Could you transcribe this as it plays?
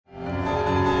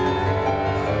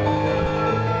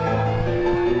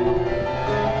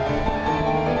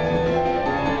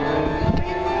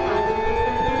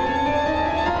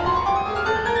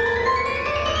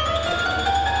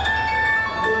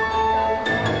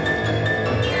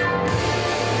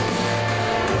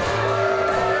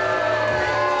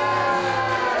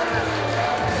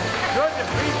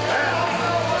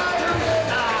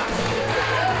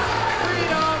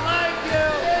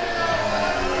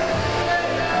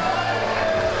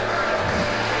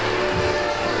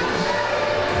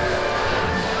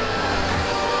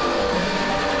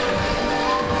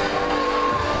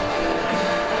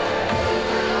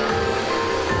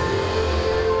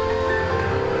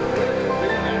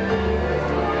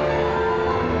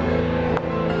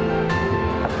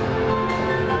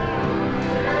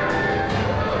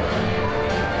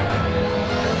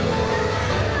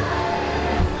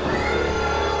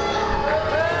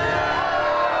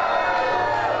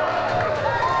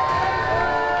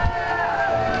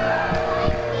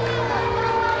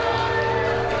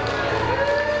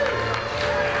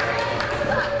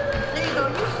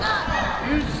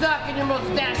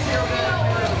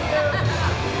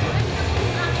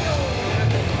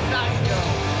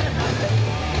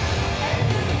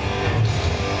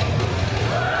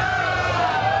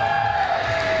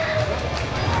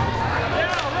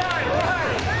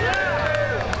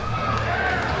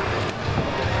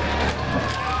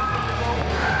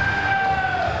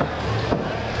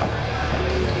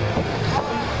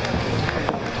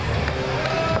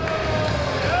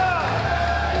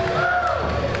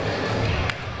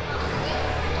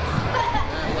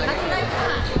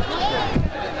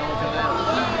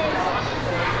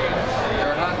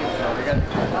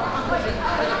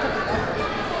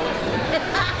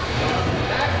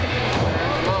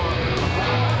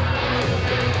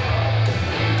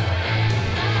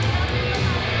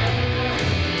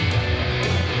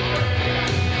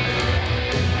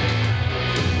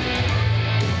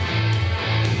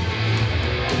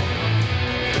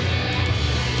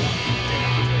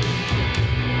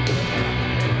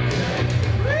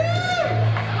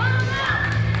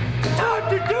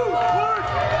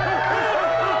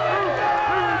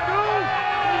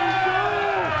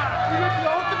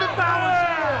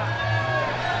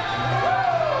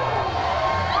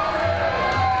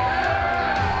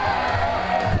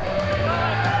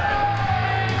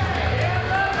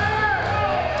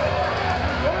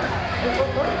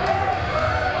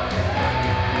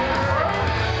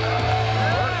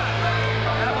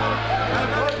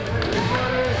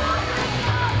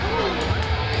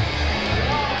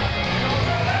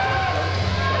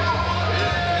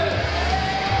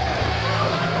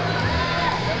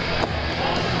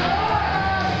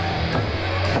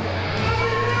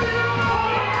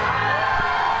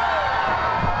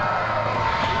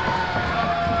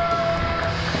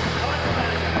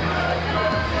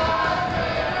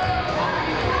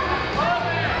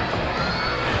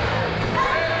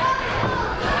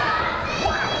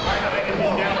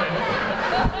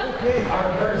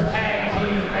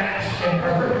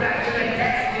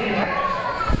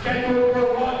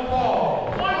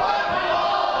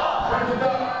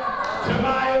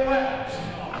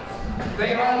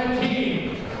are the team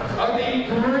of the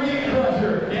Green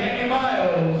Crusher, Danny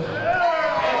Miles,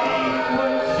 and the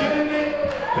legitimate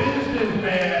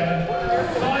businessman,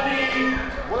 Sonny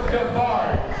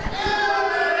Defarge.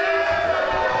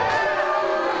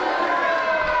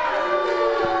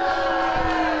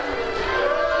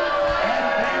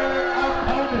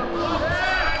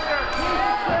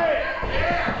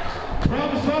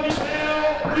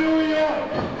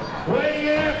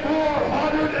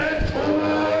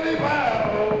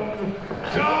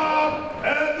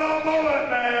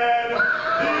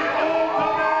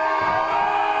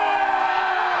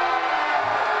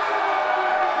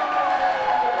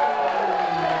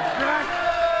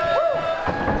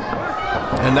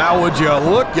 And now would you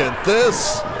look at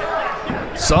this?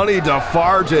 Sonny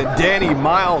Defarge and Danny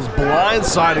Miles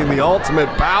blindsiding the Ultimate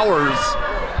Powers.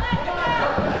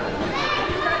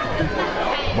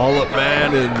 Mullet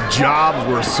Man and Jobz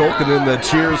were soaking in the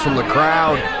cheers from the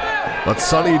crowd. But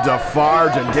Sonny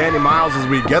Defarge and Danny Miles, as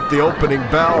we get the opening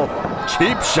bell,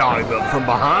 cheap shotting them from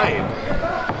behind.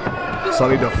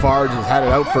 Sonny Defarge has had it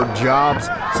out for Jobz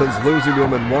since losing to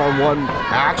him in one-on-one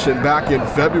action back in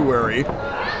February.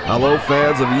 Hello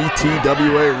fans of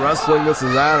ETWA Wrestling, this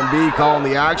is Adam B calling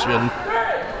the action.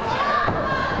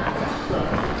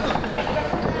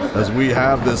 As we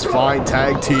have this fine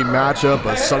tag team matchup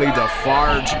as Sonny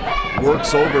Defarge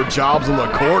works over Jobz in the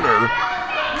corner.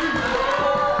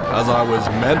 As I was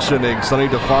mentioning, Sonny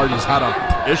Defarge has had an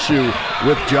issue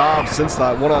with Jobz since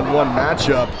that one-on-one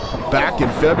matchup back in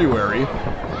February.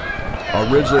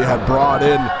 Originally had brought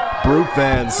in Brute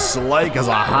Van Slyke as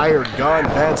a hired gun.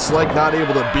 Van Slyke not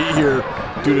able to be here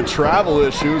due to travel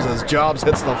issues as Jobz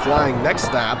hits the flying neck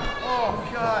snap.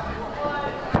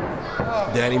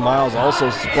 Danny Miles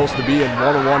also supposed to be in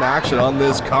one-on-one action on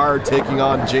this card, taking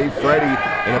on Jay Freddy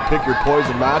in a pick your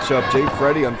poison matchup. Jay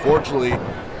Freddy, unfortunately,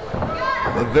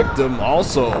 the victim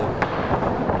also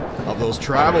of those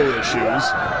travel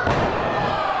issues.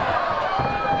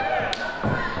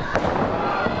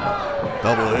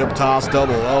 Double hip toss,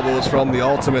 double elbows from the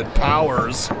Ultimate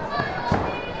Powers.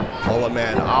 Mullet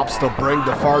Man opts to bring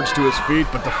Defarge to his feet,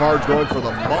 but Defarge going for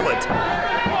the mullet.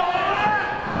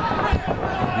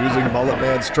 Using Mullet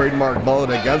Man's trademark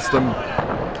mullet against him.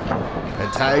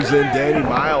 And tags in Danny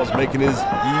Miles, making his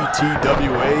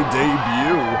ETWA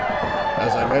debut.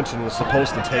 As I mentioned, was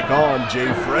supposed to take on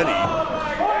Jay Freddy.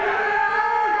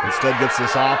 Instead gets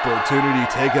this opportunity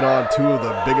taking on two of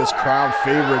the biggest crowd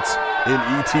favorites in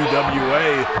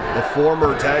ETWA, the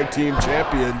former tag team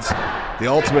champions, the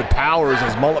Ultimate Powers,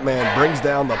 as Mullet Man brings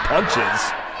down the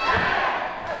punches.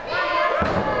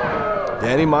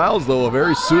 Danny Miles, though, a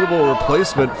very suitable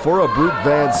replacement for a Brute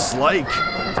Van Slyke.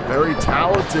 Very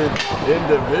talented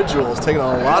individual, has taken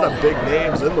on a lot of big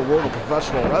names in the world of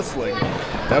professional wrestling.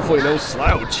 Definitely no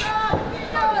slouch.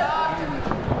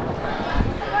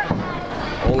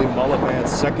 Only Mullet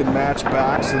Man's second match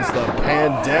back since the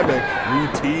pandemic,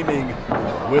 reteaming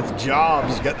with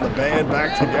Jobz, getting the band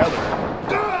back together.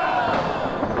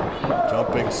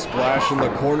 Jumping splash in the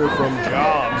corner from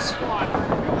Jobz.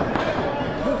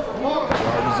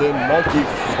 Charges in, monkey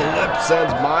flip,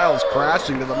 sends Miles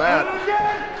crashing to the mat.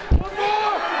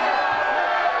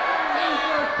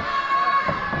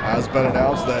 Has been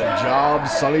announced that Jobz,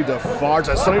 Sonny Defarge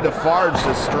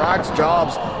distracts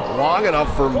Jobz long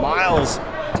enough for Miles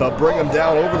to bring him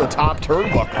down over the top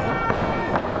turnbuckle.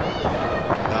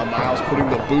 Now Miles putting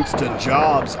the boots to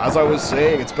Jobz. As I was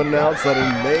saying, it's been announced that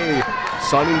in May,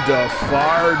 Sonny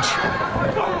Defarge,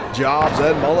 Jobz,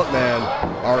 and Mullet Man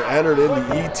are entered in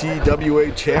the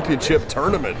ETWA Championship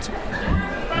Tournament.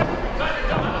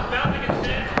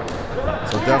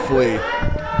 So definitely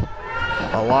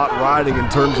a lot riding in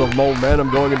terms of momentum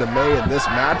going into May in this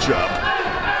matchup.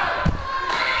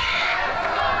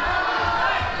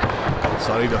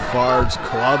 Sonny Defarge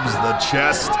clubs the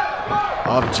chest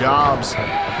of Jobz.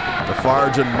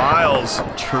 Defarge and Miles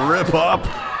trip up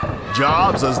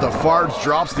Jobz as Defarge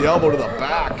drops the elbow to the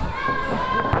back.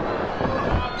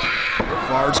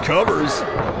 Defarge covers.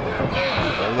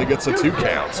 Only gets a 2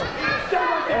 count.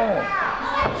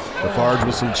 Defarge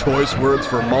with some choice words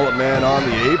for Mullet Man on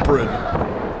the apron.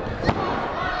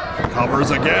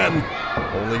 Covers again.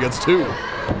 Only gets 2.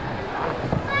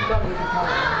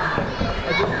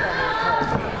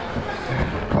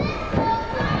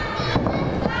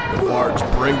 Defarge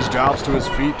brings Jobz to his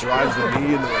feet, drives the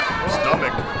knee into the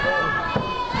stomach.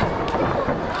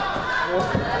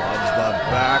 Clubs the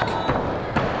back.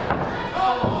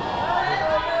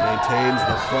 Maintains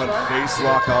the front face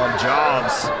lock on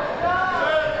Jobz.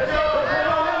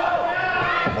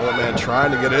 Mullet Man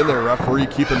trying to get in there. Referee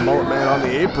keeping Mullet Man on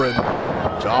the apron.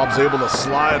 Jobz able to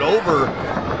slide over.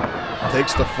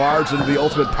 Takes Defarge into the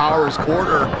Ultimate Power's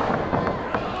corner.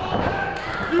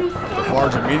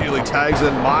 Defarge immediately tags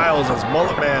in Miles as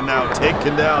Mullet Man now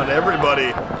taking down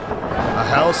everybody. A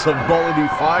house of Mullety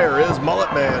fire is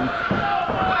Mullet Man.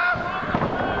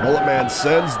 Mullet Man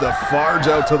sends Defarge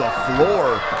out to the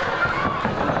floor.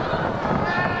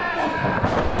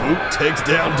 Boot takes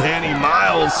down Danny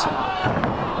Miles.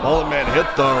 Mullet Man hit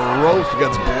the rope,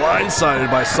 gets blindsided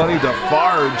by Sonny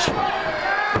Defarge.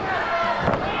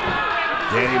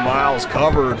 Danny Miles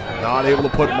covered, not able to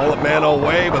put Mullet Man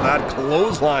away, but that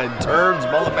clothesline turns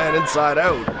Mullet Man inside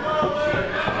out.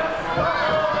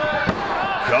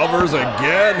 Covers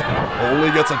again,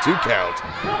 only gets a 2 count.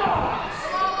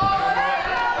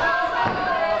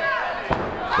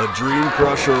 The Dream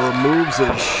Crusher removes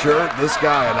his shirt. This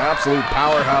guy, an absolute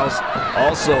powerhouse,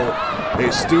 also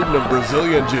a student of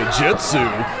Brazilian Jiu-Jitsu.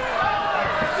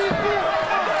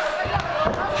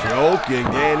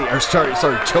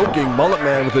 Choking Mullet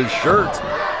Man with his shirt.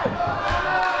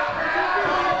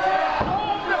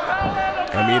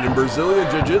 I mean, in Brazilian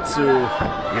Jiu-Jitsu,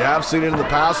 we have seen it in the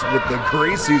past with the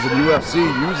Gracies in UFC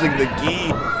using the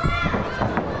gi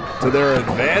to their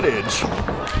advantage.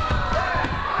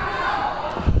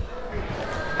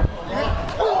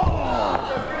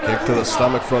 Kick to the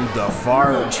stomach from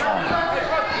Defarge.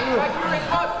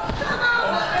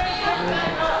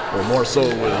 Or more so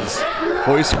it was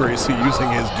Hoist Gracie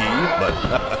using his gi, but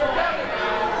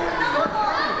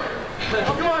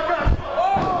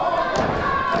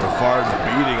Defarge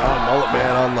beating on Mullet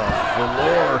Man on the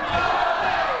floor.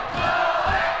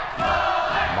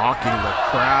 Mocking the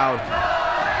crowd.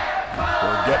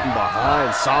 We're getting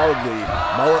behind solidly.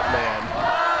 Mullet Man.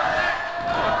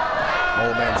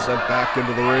 Mullet Man sent back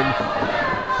into the ring.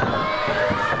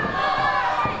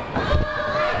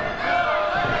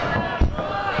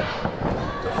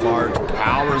 Defarge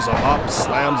powers him up,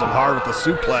 slams him hard with the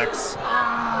suplex.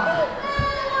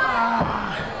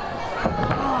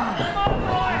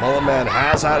 Mullet Man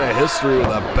has had a history with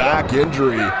a back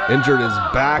injury. Injured his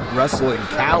back wrestling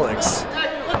Calyx.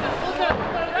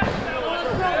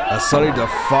 As Sonny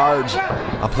Defarge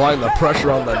applying the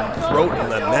pressure on the throat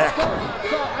and the neck.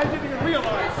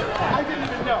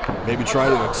 Maybe trying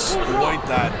to exploit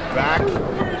that back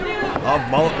of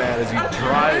Mullet Man as he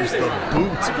drives the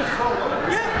boot.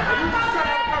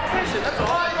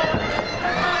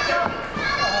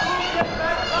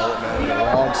 Mullet Man on the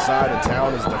wrong side of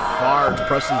town as Defarge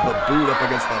presses the boot up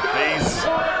against the face.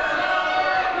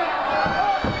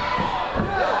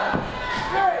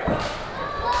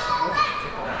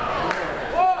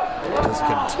 Just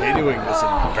continuing this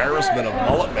embarrassment of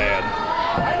Mullet Man.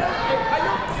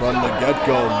 From the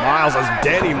get-go, Miles as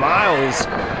Danny Miles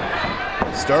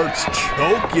starts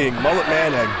choking Mullet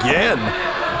Man again.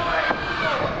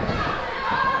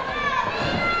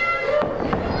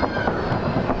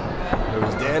 It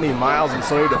was Danny Miles and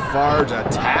Sonny Defarge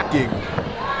attacking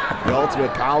the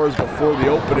Ultimate Powers before the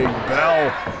opening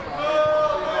bell.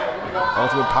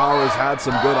 Ultimate Powers had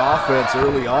some good offense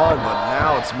early on, but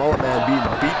now it's Mullet Man being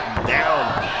beaten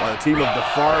down by the team of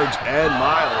Defarge and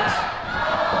Miles.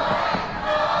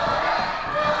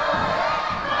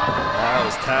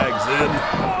 Tags in.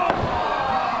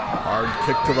 Hard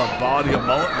kick to the body of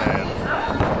Mullet Man.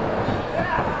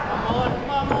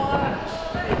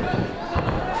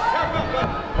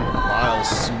 Miles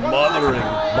smothering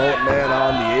Mullet Man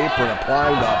on the apron,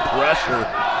 applying the pressure.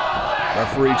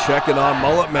 Referee checking on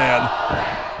Mullet Man.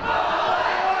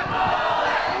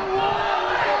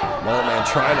 Mullet Man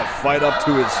trying to fight up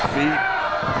to his feet.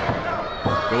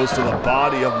 Goes to the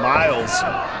body of Miles.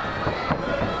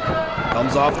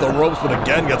 Comes off the ropes, but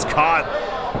again gets caught.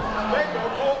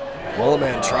 Mullet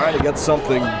Man trying to get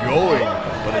something going,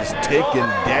 but is taken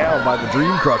down by the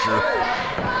Dream Crusher.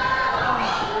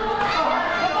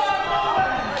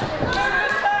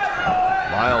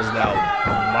 Miles now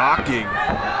mocking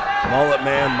Mullet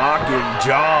Man, mocking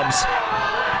Jobz.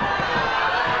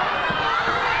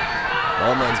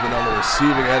 Mullet Man's been on the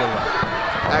receiving end of a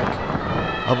heck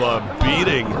of a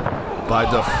beating by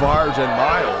Defarge and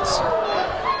Miles.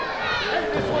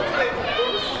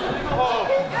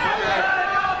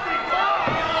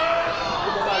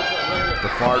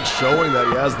 Defarge showing that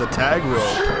he has the tag rope.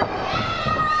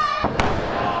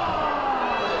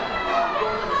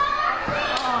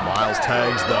 Miles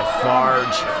tags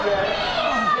Defarge.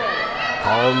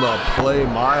 Calling the play,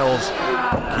 Miles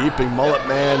keeping Mullet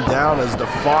Man down as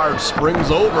Defarge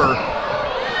springs over.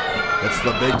 It's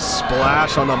the big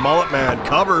splash on the Mullet Man.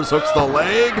 Covers, hooks the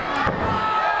leg.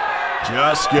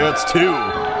 Just gets 2.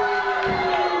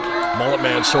 Mullet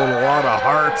Man showing a lot of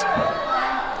heart.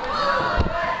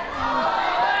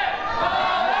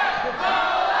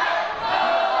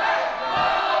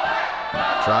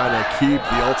 trying to keep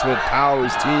the Ultimate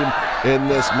Powers team in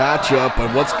this matchup,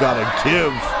 and what's got to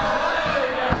give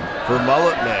for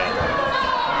Mullet Man.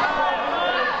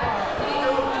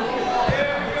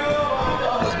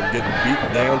 Has been getting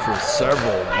beaten down for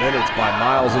several minutes by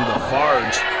Miles and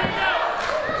Defarge.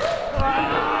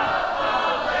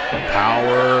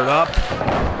 Powered up.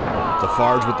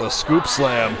 Defarge with the scoop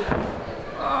slam.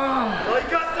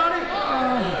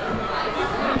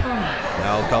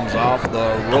 Now comes off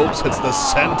the ropes, hits the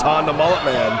senton to Mullet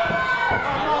Man.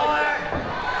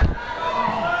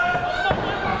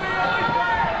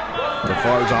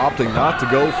 Defarge opting not to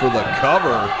go for the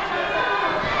cover,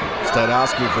 instead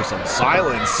asking for some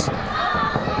silence.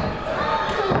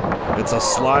 It's a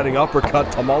sliding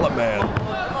uppercut to Mullet Man.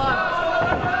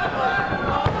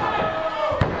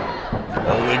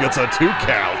 Only gets a 2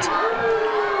 count.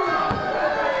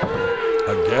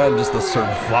 Again, just the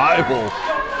survival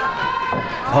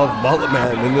of Mullet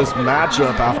Man in this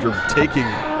matchup after taking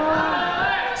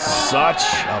such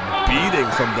a beating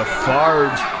from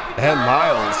Defarge and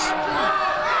Miles.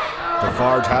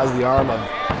 Defarge has the arm of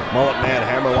Mullet Man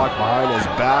hammerlock behind his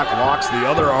back, locks the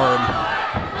other arm.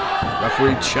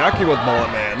 Referee checking with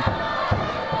Mullet Man.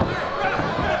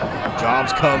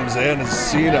 Jobz comes in, has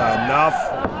seen enough.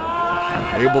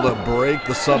 Able to break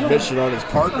the submission on his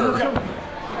partner.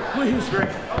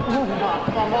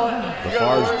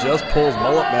 Defarge just pulls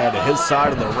Mullet Man to his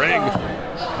side of the ring.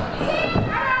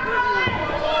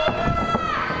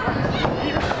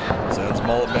 Sends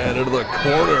Mullet Man into the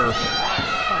corner.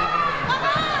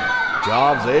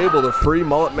 Jobz able to free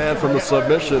Mullet Man from the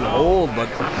submission hold, but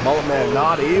Mullet Man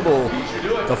not able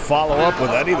to follow up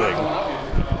with anything.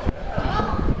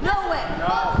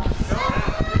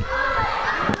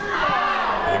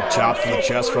 Big chop to the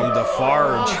chest from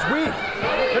Defarge.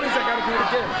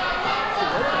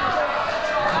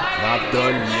 Not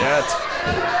done yet.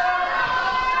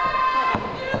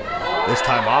 This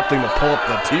time opting to pull up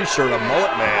the t-shirt of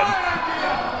Mullet Man.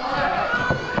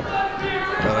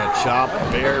 Gonna chop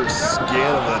bare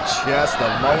skin of the chest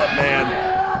of Mullet Man.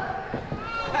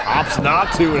 Opts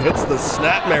not to and hits the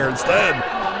snapmare instead.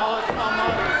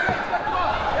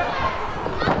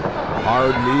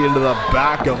 Hard knee into the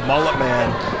back of Mullet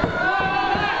Man.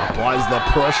 Applies the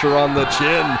pressure on the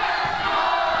chin.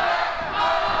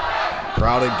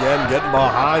 Crowd again getting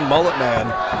behind Mullet Man.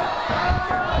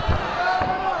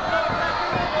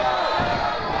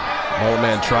 Mullet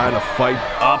Man trying to fight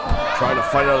up, trying to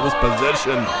fight out of this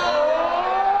position.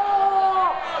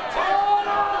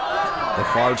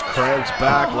 Defarge cranks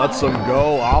back, lets him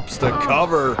go, opts to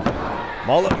cover.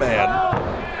 Mullet Man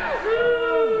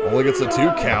only gets a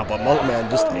 2 count, but Mullet Man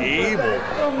just able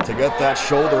to get that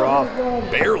shoulder off,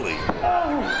 barely.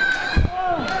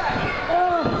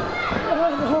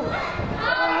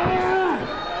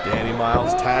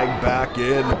 Miles tagged back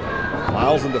in.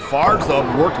 Miles and Defarge, though,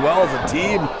 have worked well as a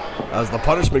team as the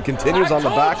punishment continues on the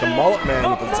back of Mullet Man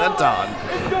with the senton.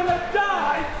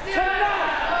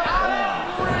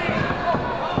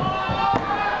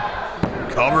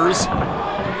 Covers.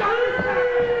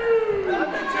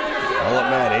 Mullet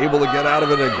Man able to get out of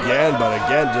it again, but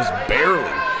again, just barely.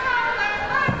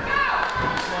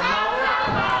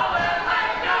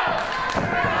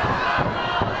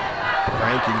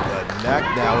 Cranking the neck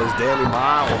now is Danny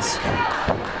Miles.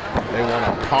 They want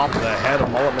to pop the head of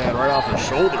Mullet Man right off his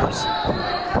shoulders.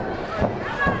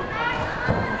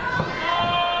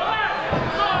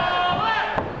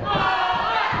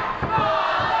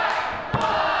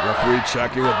 Referee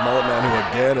checking with Mullet Man, who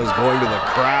again is going to the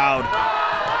crowd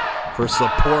for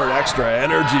support, extra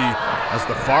energy, as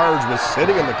Defarge was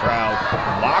sitting in the crowd,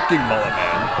 mocking Mullet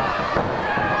Man.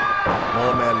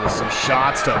 Mullet Man with some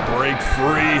shots to break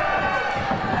free.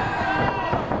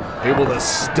 Able to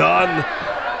stun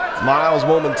Miles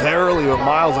momentarily, but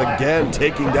Miles again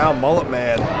taking down Mullet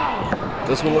Man.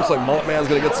 This one looks like Mullet Man's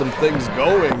gonna get some things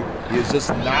going. He is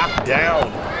just knocked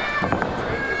down.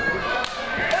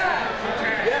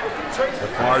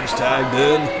 Defarge tagged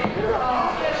in.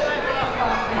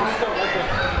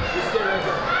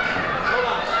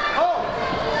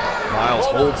 Miles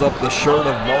holds up the shirt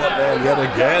of Mullet Man yet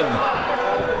again.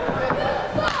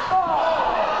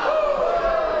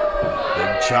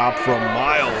 Chop from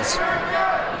Miles.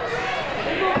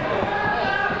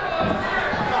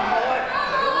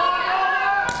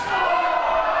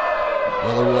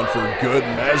 Another one for good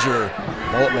measure.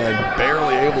 Mullet Man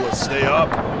barely able to stay up.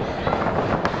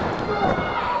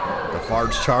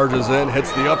 Defarge charges in,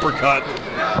 hits the uppercut.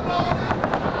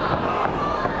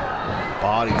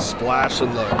 Body splash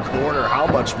in the corner. How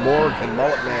much more can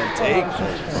Mullet Man take?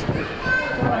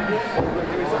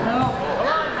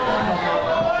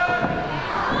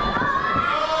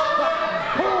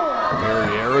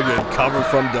 cover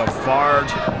from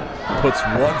Defarge. Puts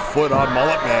 1 foot on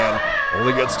Mullet Man.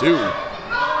 Only gets 2.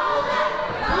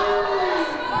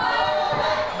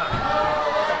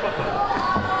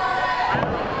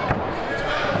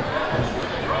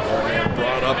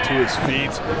 Brought up to his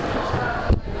feet.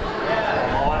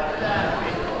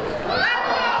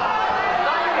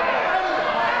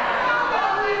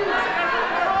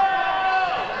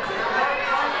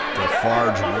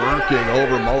 Defarge working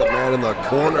over Mullet Man in the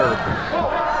corner.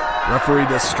 Referee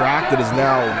distracted is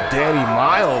now Danny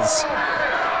Miles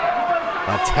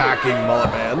attacking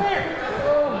Mullet Man.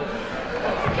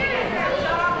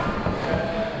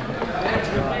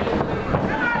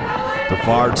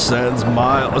 Defarge sends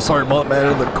Mullet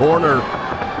Man in the corner.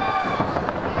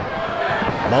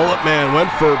 Mullet Man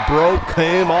went for broke,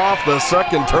 came off the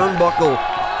second turnbuckle,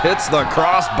 hits the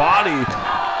cross body.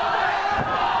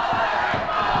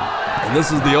 And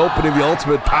this is the opening the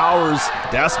Ultimate Powers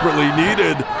desperately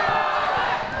needed.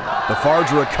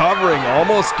 Defarge recovering,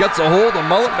 almost gets a hold of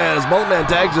Mullet Man as Mullet Man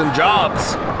tags in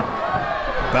Jobz.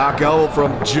 Back elbow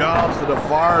from Jobz to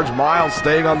Defarge, Miles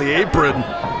staying on the apron.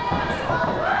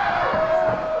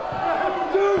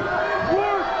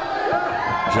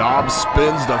 Jobz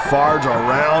spins Defarge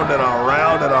around and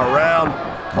around and around.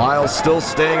 Miles still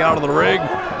staying out of the ring.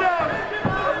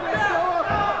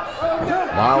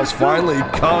 Miles finally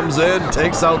comes in,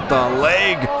 takes out the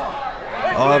leg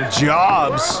of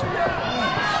Jobz.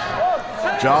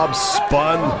 Jobz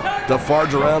spun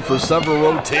Defarge around for several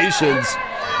rotations.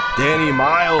 Danny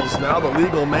Miles, now the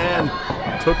legal man,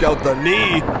 took out the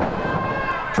knee.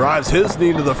 Drives his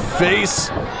knee to the face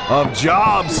of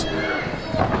Jobz.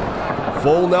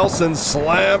 Full Nelson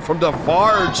slam from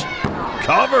Defarge.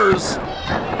 Covers.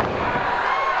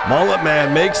 Mullet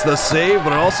Man makes the save,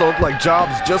 but it also looked like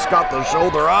Jobz just got the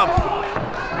shoulder up.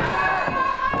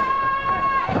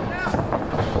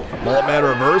 Mullet Man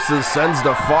reverses, sends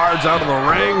Defarge out of the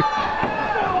ring.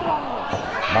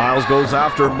 Miles goes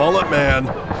after Mullet Man.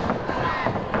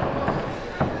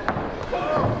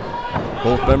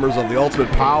 Both members of the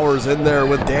Ultimate Powers in there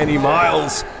with Danny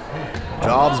Miles.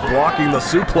 Jobz blocking the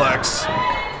suplex.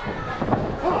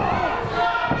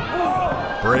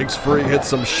 Breaks free, hits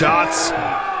some shots.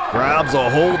 Grabs a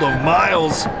hold of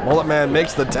Miles. Mullet Man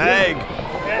makes the tag.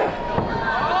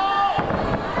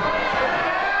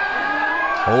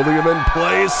 Holding him in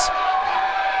place.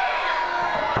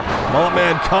 Mullet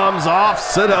Man comes off.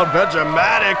 Sit out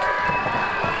Vegematic.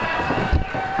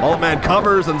 Mullet Man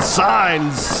covers and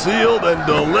signs. Sealed and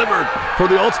delivered for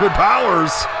the Ultimate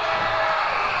Powers.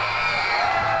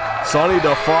 Sonny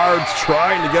Defarge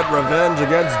trying to get revenge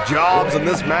against Jobz in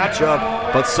this matchup,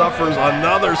 but suffers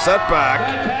another setback.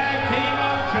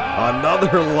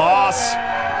 Another loss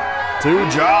to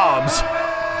Jobz.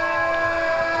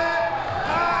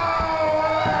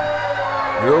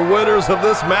 Your winners of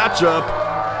this matchup,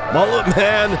 Mullet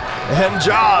Man and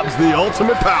Jobz, the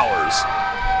Ultimate Powers.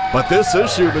 But this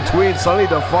issue between Sonny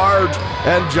Defarge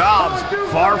and Jobz,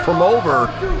 far from over.